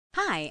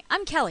Hi,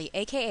 I'm Kelly,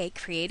 aka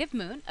Creative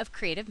Moon of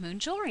Creative Moon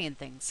Jewelry and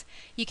Things.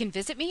 You can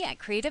visit me at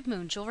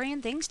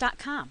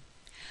creativemoonjewelryandthings.com.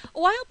 A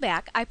while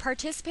back, I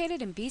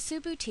participated in Bisou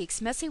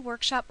Boutique's Messy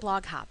Workshop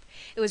blog hop.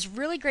 It was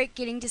really great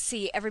getting to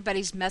see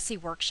everybody's messy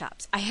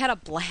workshops. I had a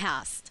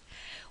blast.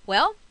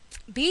 Well,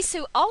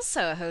 Bisou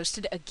also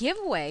hosted a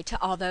giveaway to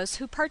all those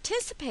who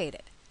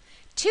participated.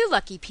 2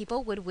 lucky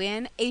people would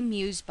win a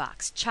Muse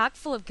box, chock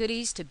full of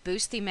goodies to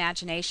boost the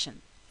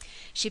imagination.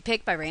 She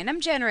picked by random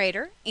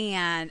generator,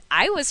 and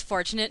I was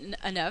fortunate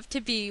enough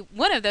to be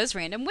one of those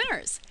random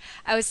winners.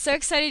 I was so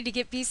excited to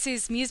get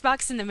Bisou's Muse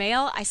box in the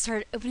mail, I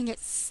started opening it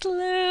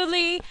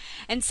slowly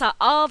and saw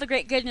all the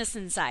great goodness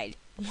inside.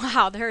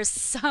 Wow, there is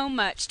so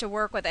much to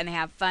work with and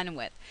have fun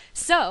with.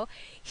 So,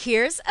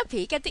 here's a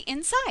peek at the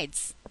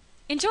insides.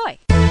 Enjoy!